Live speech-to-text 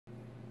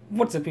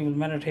What's up people,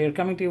 ManRat here,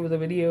 coming to you with a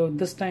video.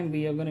 This time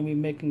we are going to be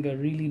making a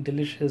really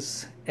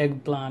delicious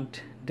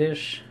eggplant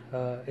dish.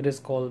 It is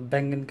called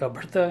Baingan ka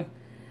Bharta.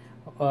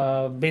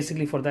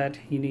 Basically for that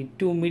you need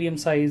two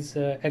medium-sized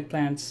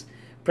eggplants.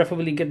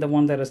 Preferably get the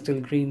one that is still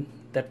green,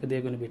 that way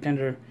they're going to be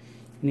tender.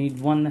 You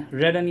need one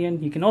red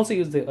onion. You can also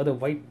use the other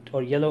white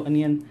or yellow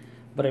onion,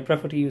 but I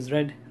prefer to use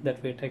red,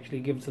 that way it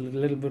actually gives a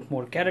little bit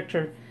more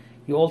character.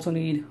 You also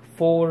need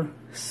 4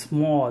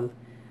 small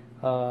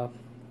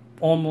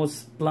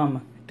almost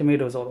plum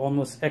tomatoes, or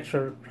almost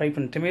extra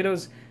ripened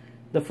tomatoes.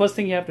 The first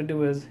thing you have to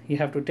do is you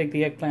have to take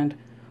the eggplant,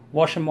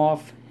 wash them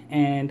off,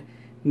 and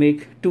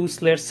make 2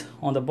 slits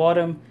on the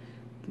bottom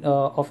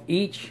of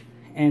each,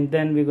 and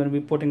then we're going to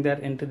be putting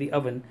that into the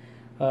oven.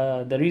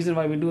 The reason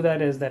why we do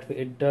that is that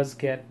it does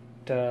get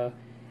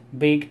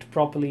baked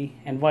properly,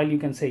 and while you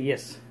can say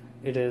yes,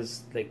 it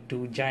is like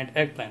 2 giant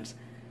eggplants,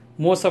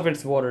 most of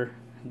its water,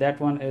 that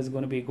one is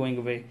going to be going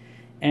away,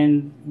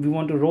 and we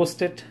want to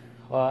roast it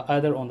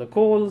either on the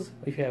coals.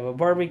 If you have a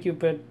barbecue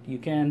pit, you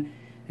can.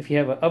 If you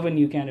have an oven,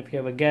 you can. If you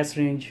have a gas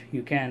range,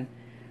 you can.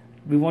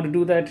 We want to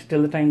do that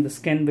till the time the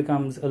skin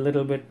becomes a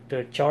little bit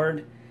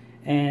charred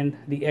and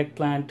the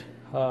eggplant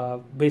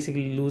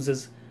basically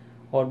loses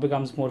or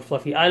becomes more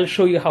fluffy. I'll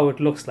show you how it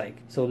looks like.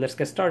 So let's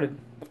get started.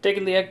 I've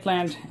taken the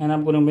eggplant and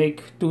I'm going to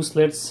make 2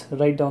 slits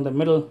right down the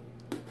middle,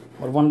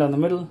 or one down the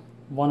middle,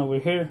 one over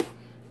here.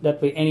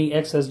 That way any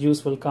excess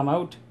juice will come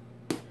out.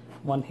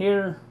 One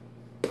here,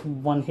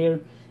 one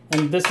here,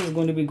 and this is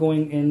going to be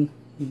going in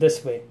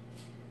this way,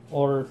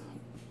 and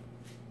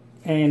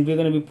we're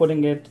going to be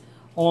putting it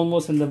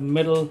almost in the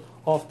middle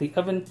of the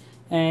oven,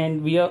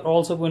 and we are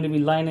also going to be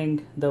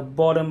lining the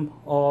bottom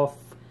of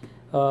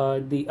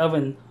the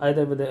oven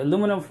either with the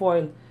aluminum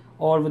foil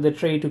or with the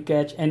tray to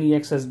catch any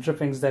excess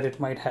drippings that it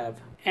might have.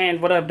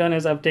 And what I've done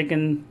is I've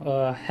taken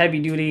heavy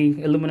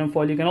duty aluminum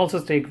foil. You can also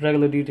take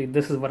regular duty.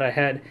 This is what I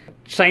had.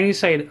 Shiny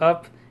side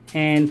up,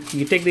 and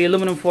you take the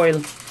aluminum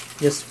foil,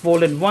 just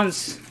fold it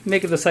once,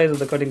 make it the size of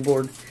the cutting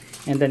board,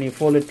 and then you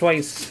fold it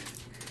twice.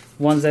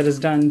 Once that is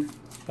done,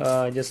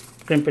 just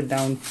crimp it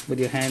down with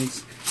your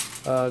hands.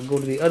 Go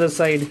to the other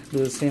side, do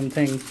the same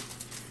thing,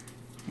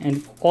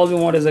 and all we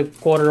want is a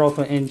 1/4 of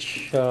an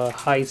inch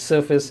high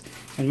surface.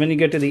 And when you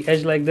get to the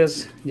edge like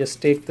this,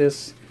 just take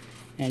this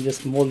and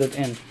just mold it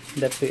in.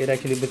 That way it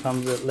actually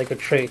becomes like a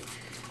tray.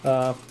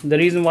 The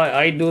reason why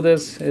I do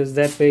this is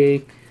that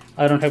way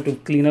I don't have to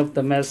clean up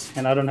the mess,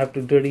 and I don't have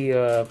to dirty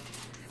a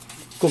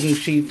cooking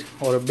sheet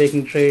or a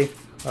baking tray.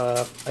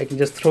 I can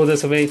just throw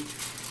this away,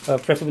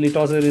 preferably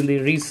toss it in the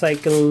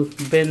recycle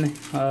bin.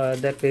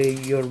 That way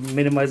you're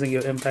minimizing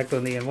your impact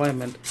on the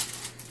environment.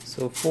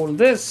 So fold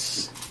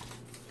this,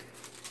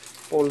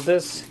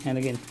 and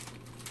again,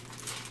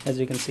 as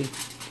you can see,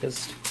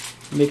 just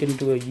make it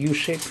into a U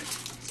shape.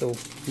 So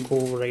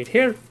go right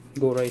here,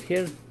 go right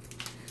here,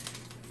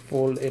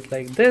 fold it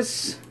like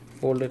this,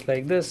 fold it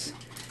like this,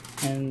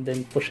 and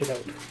then push it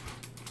out.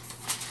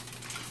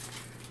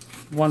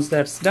 Once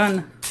that's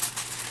done,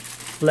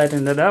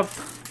 flatten it up,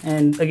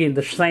 and again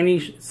the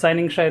shining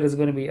side is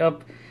going to be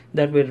up,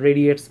 that way it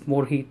radiates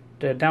more heat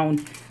down.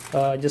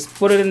 Just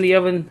put it in the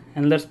oven,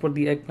 and let's put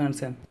the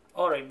eggplants in.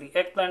 Alright, the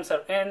eggplants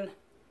are in,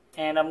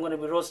 and I'm going to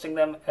be roasting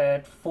them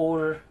at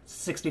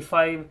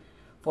 465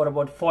 for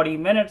about 40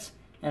 minutes,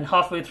 and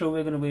halfway through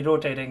we're going to be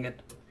rotating it,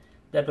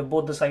 that way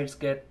both the sides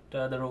get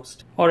the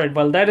roast. Alright,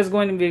 while that is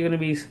going, we're going to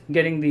be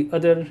getting the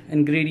other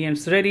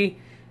ingredients ready.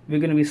 We're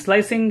going to be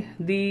slicing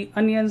the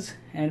onions,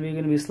 and we're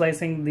going to be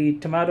slicing the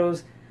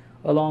tomatoes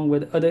along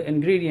with other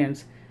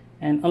ingredients.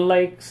 And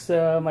unlike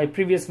my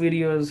previous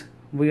videos,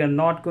 we are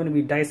not going to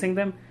be dicing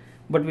them,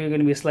 but we're going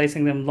to be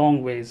slicing them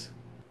long ways.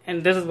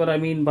 And this is what I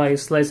mean by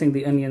slicing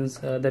the onions,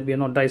 that we are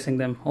not dicing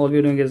them. All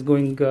we're doing is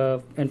going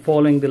and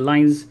following the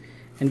lines,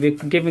 and we're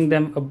giving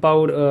them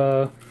about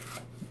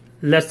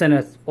less than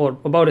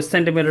about a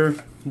centimeter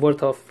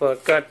worth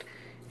of cut,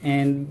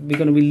 and we're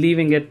going to be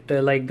leaving it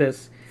like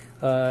this.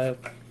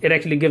 It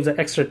actually gives an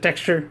extra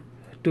texture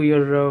to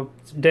your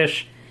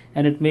dish,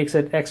 and it makes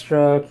it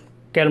extra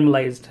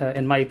caramelized,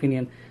 in my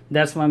opinion.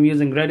 That's why I'm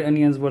using red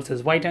onions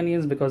versus white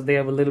onions, because they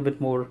have a little bit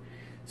more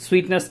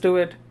sweetness to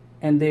it,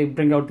 and they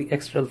bring out the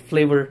extra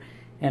flavor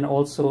and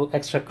also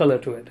extra color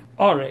to it.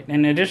 Alright,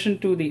 in addition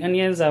to the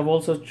onions, I've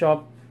also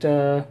chopped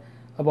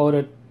about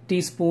a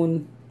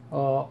teaspoon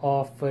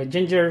of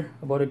ginger,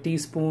 about a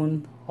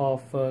teaspoon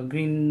of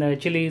green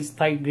chilies,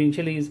 Thai green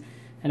chilies,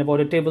 and about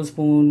a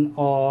tablespoon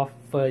of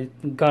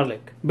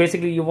garlic.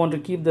 Basically you want to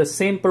keep the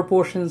same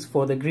proportions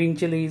for the green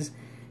chilies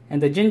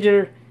and the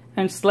ginger,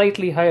 and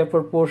slightly higher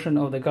proportion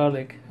of the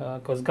garlic,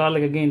 because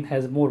garlic again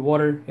has more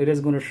water. It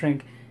is going to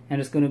shrink, and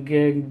it's going to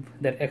give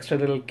that extra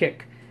little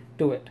kick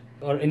to it.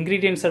 Our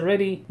ingredients are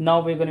ready.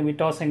 Now we're going to be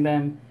tossing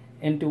them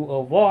into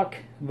a wok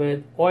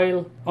with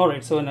oil.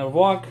 Alright, so in our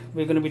wok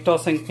we're going to be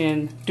tossing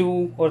in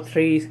 2 or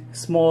 3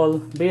 small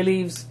bay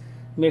leaves.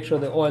 Make sure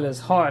the oil is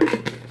hot.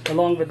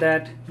 Along with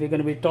that, we're going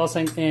to be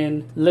tossing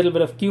in a little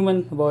bit of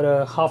cumin, about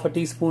a 1/2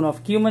 teaspoon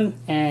of cumin,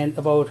 and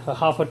about a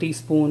 1/2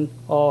 teaspoon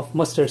of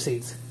mustard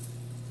seeds.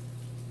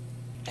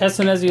 As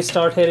soon as you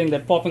start hearing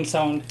that popping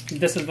sound,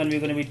 this is when we're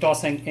going to be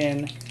tossing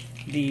in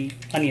the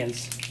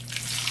onions.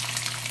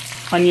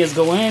 Onions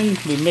go in,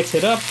 we mix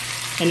it up,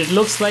 and it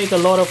looks like a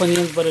lot of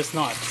onions, but it's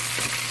not.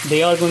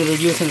 They are going to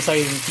reduce in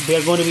size. They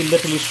are going to be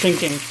literally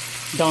shrinking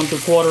down to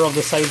quarter of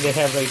the size they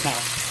have right now.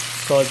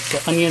 Because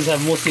the onions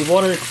have mostly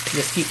water,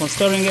 just keep on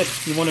stirring it.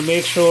 You want to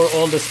make sure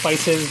all the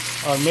spices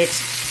are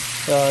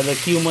mixed. The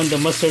cumin, the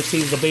mustard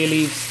seeds, the bay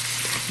leaves,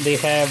 they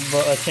have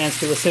a chance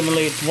to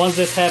assimilate. Once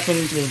this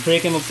happens, just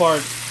break them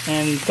apart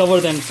and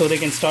cover them so they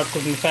can start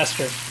cooking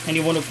faster. And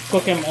you want to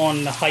cook them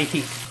on high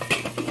heat.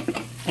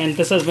 And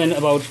this has been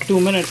about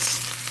 2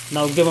 minutes.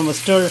 Now give them a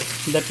stir,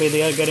 that way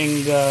they are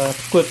getting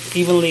cooked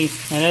evenly.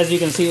 And as you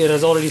can see, it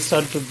has already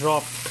started to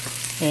drop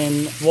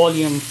in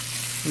volume.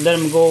 Let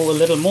them go a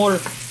little more.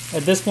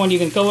 At this point you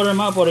can cover them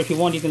up, or if you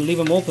want you can leave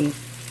them open.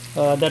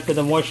 That way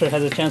the moisture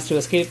has a chance to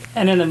escape.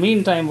 And in the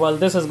meantime, while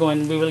this is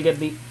going, we will get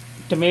the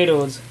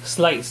tomatoes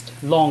sliced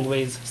long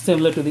ways,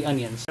 similar to the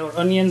onions. Our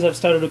onions have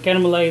started to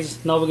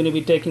caramelize. Now we're going to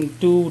be taking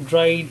 2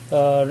 dried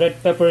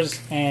red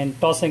peppers and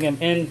tossing them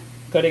in,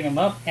 cutting them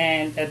up.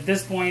 And at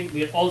this point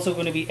we're also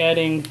going to be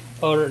adding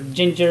our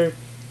ginger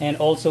and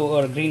also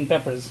our green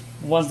peppers.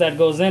 Once that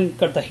goes in,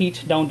 cut the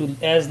heat down to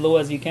as low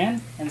as you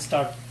can and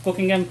start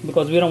cooking them,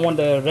 because we don't want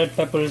the red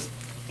peppers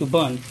to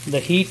burn. The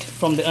heat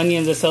from the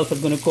onions itself is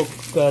going to cook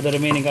the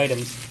remaining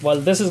items while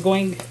this is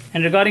going.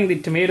 And regarding the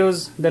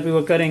tomatoes that we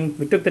were cutting,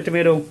 we took the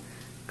tomato,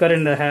 cut it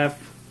in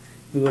half.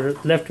 We were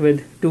left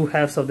with 2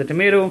 halves of the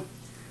tomato.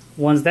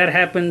 Once that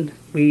happened,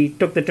 we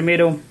took the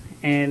tomato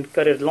and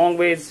cut it long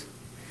ways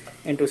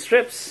into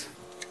strips,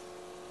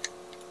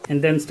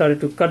 and then started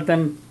to cut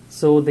them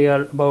so they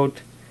are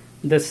about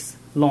this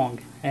long,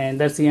 and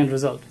that's the end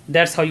result.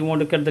 That's how you want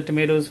to cut the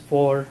tomatoes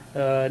for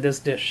this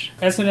dish.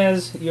 As soon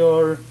as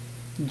your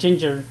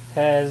ginger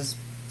has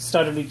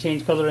started to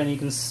change color and you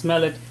can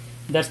smell it,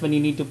 that's when you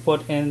need to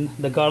put in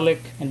the garlic.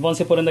 And once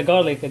you put in the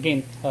garlic,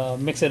 again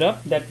mix it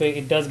up. That way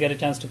it does get a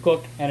chance to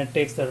cook and it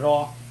takes the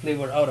raw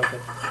flavor out of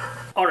it.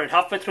 Alright,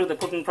 halfway through the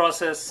cooking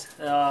process,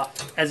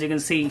 as you can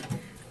see,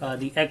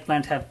 the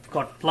eggplant have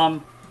got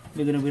plumb.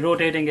 We're going to be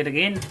rotating it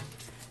again,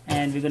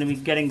 and we're going to be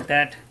getting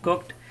that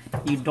cooked.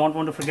 You don't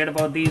want to forget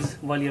about these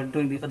while you're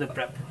doing the other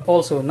prep.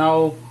 Also,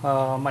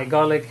 now my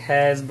garlic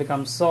has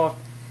become soft.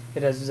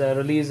 It has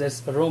released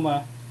its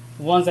aroma.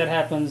 Once that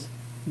happens,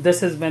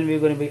 this is when we're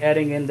going to be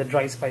adding in the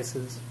dry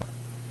spices.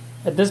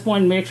 At this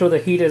point, make sure the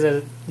heat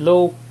is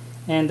low,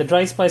 and the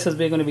dry spices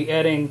we're going to be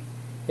adding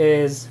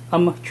is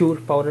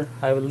amchur powder.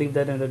 I will leave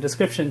that in the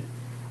description.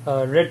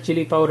 Red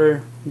chili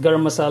powder,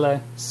 garam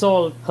masala,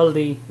 salt,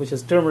 haldi, which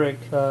is turmeric,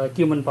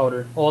 cumin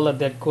powder. All of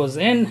that goes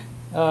in.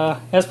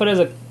 As far as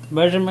the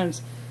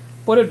measurements,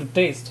 put it to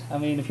taste. I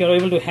mean, if you're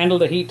able to handle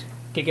the heat,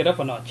 kick it up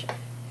a notch.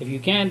 If you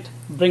can't,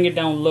 bring it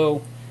down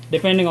low,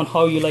 depending on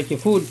how you like your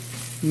food.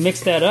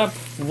 Mix that up.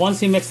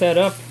 Once you mix that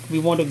up, we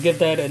want to give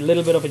that a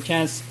little bit of a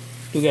chance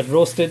to get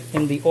roasted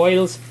in the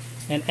oils.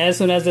 And as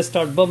soon as it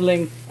starts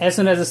bubbling, this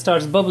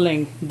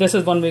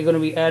is when we're going to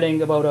be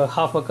adding about a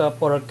half a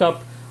cup or a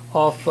cup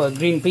of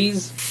green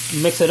peas.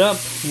 Mix it up.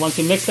 Once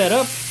you mix that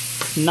up,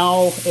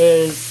 now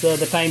is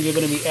the time you're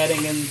going to be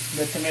adding in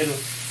the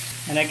tomatoes.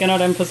 And I cannot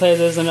emphasize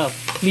this enough.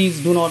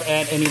 Please do not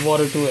add any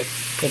water to it.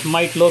 It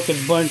might look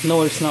it's burnt.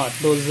 No, it's not.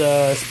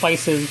 Those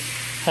spices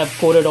have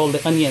coated all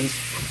the onions,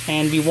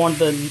 and we want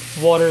the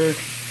water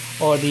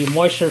or the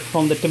moisture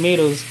from the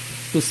tomatoes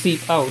to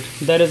seep out.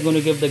 That is going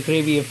to give the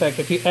gravy effect.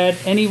 If you add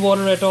any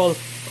water at all,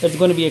 it's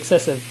going to be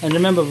excessive. And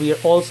remember, we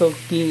are also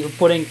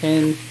putting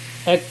in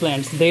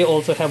eggplants. They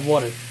also have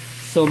water.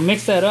 So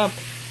mix that up,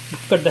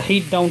 cut the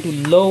heat down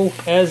to low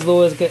as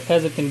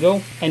it can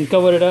go, and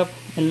cover it up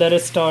and let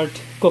it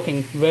start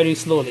cooking very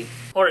slowly.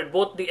 Alright,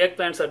 both the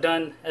eggplants are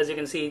done. As you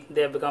can see,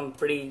 they have become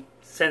pretty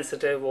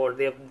sensitive, or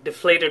they have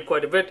deflated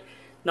quite a bit.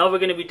 Now we're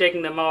going to be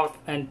taking them off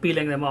and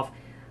peeling them off.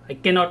 I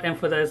cannot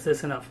emphasize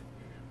this enough.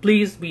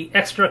 Please be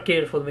extra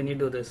careful when you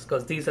do this,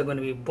 because these are going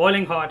to be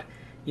boiling hot.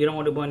 You don't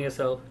want to burn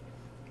yourself.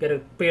 Get a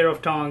pair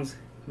of tongs,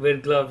 wear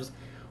gloves,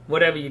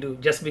 whatever you do,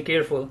 just be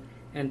careful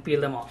and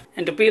peel them off.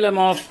 And to peel them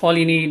off, all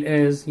you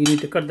need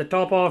to cut the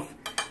top off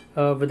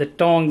with the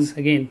tongs.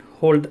 Again,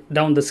 hold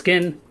down the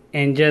skin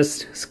and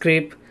just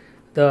scrape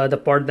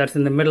the part that's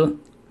in the middle.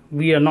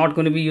 We are not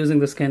going to be using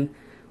the skin.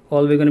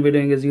 All we're going to be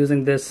doing is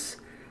using this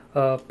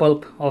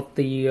pulp of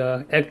the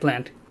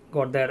eggplant.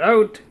 Got that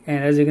out,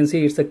 and as you can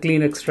see, it's a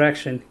clean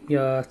extraction.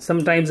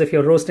 Sometimes if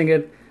you're roasting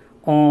it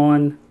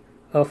on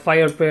a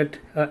fire pit,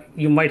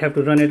 you might have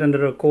to run it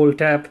under a cold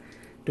tap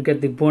to get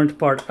the burnt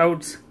part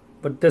out,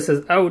 but this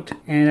is out.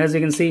 And as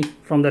you can see,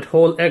 from that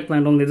whole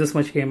eggplant, only this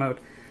much came out,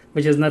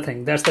 which is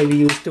nothing. That's why we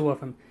use 2 of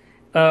them.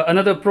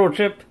 Another pro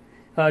tip,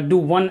 do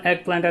 1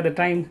 eggplant at a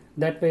time.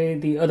 That way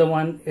the other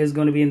one is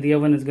going to be in the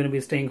oven, it's going to be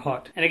staying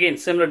hot. And again,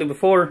 similar to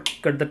before,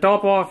 cut the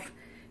top off,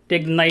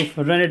 take the knife,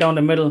 run it down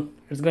the middle.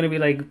 It's going to be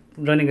like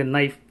running a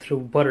knife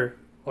through butter,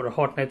 or a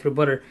hot knife through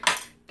butter.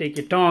 Take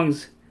your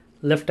tongs,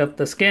 lift up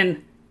the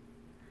skin,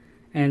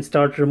 and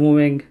start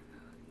removing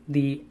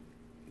the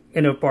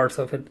inner parts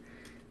of it.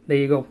 there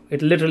you go.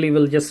 It literally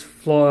will just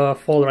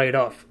fall right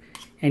off.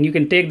 And you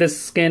can take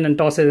this skin and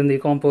toss it in the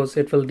compost.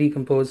 It will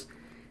decompose.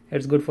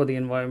 It's good for the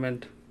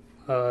environment.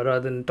 Rather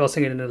than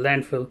tossing it in a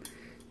landfill,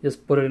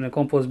 just put it in a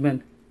compost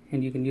bin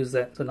and you can use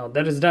that. So now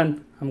that is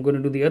done, I'm going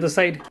to do the other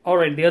side.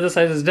 Alright, the other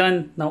side is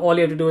done. Now all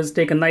you have to do is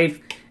take a knife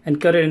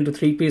and cut it into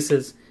 3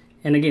 pieces.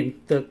 And again,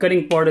 the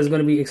cutting part is going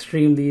to be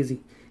extremely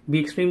easy. Be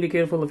extremely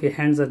careful if your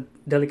hands are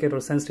delicate or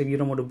sensitive. You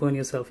don't want to burn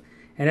yourself.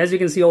 And as you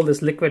can see, all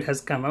this liquid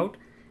has come out.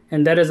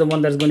 And that is the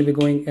one that's going to be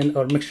going in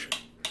our mixture.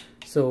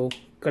 So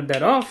cut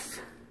that off.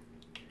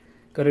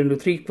 Cut it into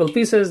 3 equal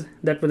pieces.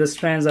 That way the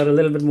strands are a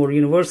little bit more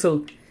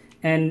universal.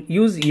 And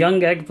use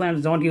young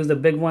eggplants. Don't use the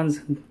big ones,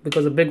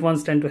 because the big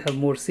ones tend to have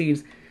more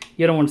seeds.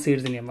 You don't want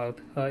seeds in your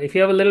mouth. If you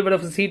have a little bit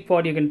of a seed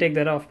pod, you can take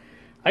that off.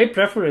 I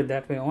prefer it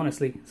that way,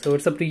 honestly. So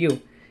it's up to you.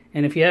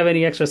 And if you have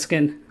any extra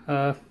skin,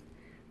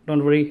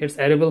 don't worry, it's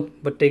edible,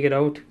 but take it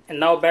out. And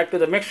now back to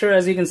the mixture.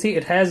 As you can see,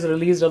 it has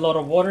released a lot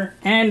of water.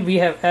 And we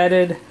have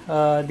added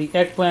the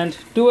eggplant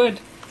to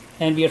it.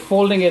 And we are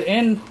folding it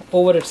in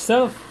over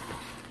itself.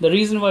 The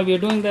reason why we are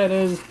doing that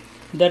is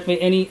that way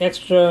any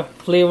extra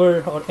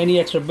flavor or any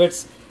extra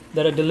bits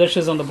that are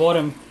delicious on the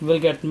bottom will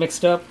get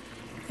mixed up.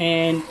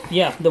 And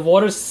yeah, the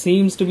water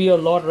seems to be a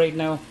lot right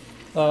now,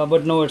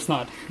 but no, it's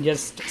not.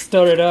 Just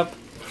stir it up,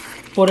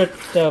 put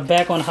it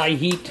back on high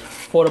heat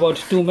for about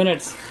 2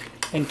 minutes,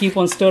 and keep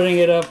on stirring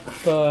it up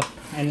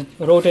and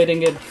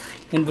rotating it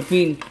in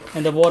between,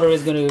 and the water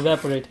is going to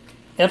evaporate.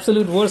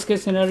 Absolute worst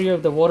case scenario,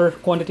 if the water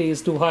quantity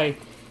is too high,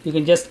 you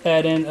can just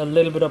add in a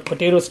little bit of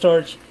potato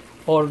starch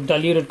or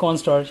diluted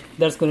cornstarch.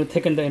 That's going to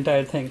thicken the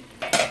entire thing.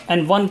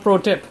 And one pro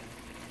tip,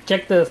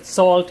 check the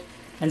salt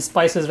and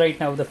spices right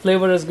now. The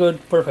flavor is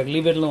good, perfect,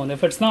 leave it alone.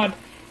 If it's not,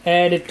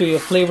 add it to your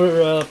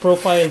flavor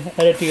profile,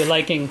 add it to your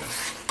liking.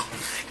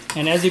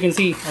 And as you can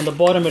see on the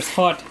bottom, it's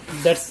hot.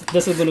 This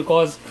is going to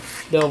cause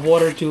the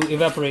water to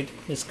evaporate.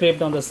 Just scrape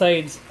down the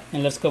sides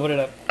and let's cover it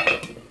up.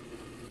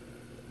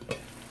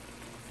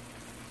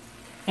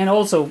 And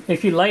also,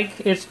 if you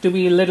like it to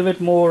be a little bit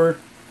more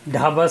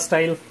Dhaba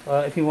style,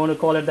 if you want to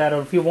call it that,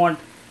 or if you want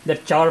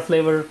that char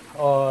flavor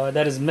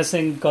that is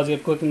missing because you're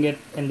cooking it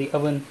in the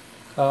oven,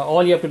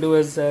 all you have to do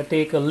is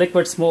take a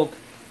liquid smoke,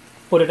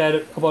 put it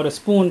at about a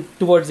spoon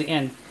towards the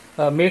end.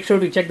 Make sure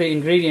to check the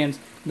ingredients.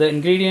 The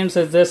ingredients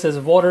is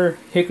water,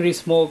 hickory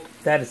smoke.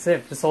 That is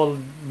it. It's all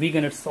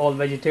vegan, it's all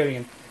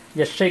vegetarian.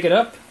 Just shake it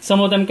up.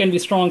 Some of them can be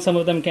strong, some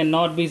of them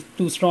cannot be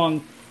too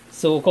strong.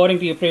 So according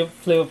to your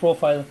flavor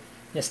profile,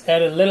 just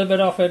add a little bit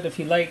of it if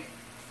you like.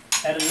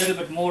 Add a little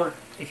bit more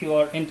if you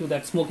are into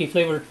that smoky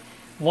flavor.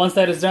 Once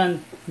that is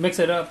done, mix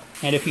it up.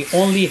 And if you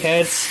only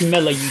had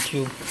smell of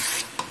YouTube,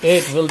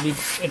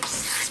 it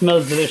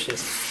smells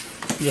delicious.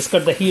 Just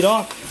cut the heat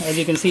off. As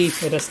you can see,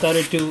 it has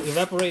started to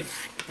evaporate.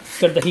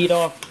 Cut the heat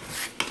off.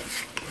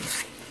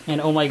 And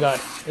oh my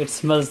god, it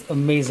smells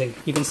amazing.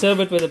 You can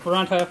serve it with a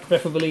paratha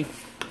preferably,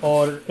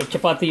 or a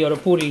chapati or a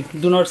puri.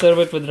 Do not serve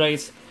it with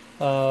rice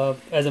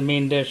as a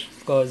main dish,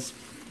 because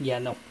yeah,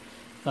 no,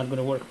 not going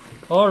to work.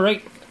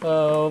 Alright,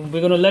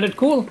 we're going to let it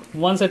cool.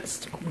 Once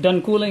it's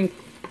done cooling,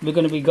 we're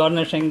going to be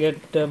garnishing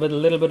it with a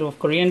little bit of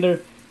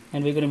coriander,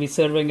 and we're going to be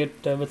serving it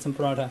with some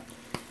paratha.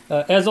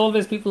 As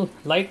always, people,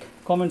 like,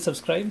 comment,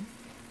 subscribe,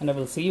 and I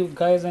will see you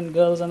guys and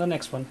girls on the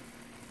next one.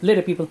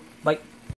 Later, people. Bye.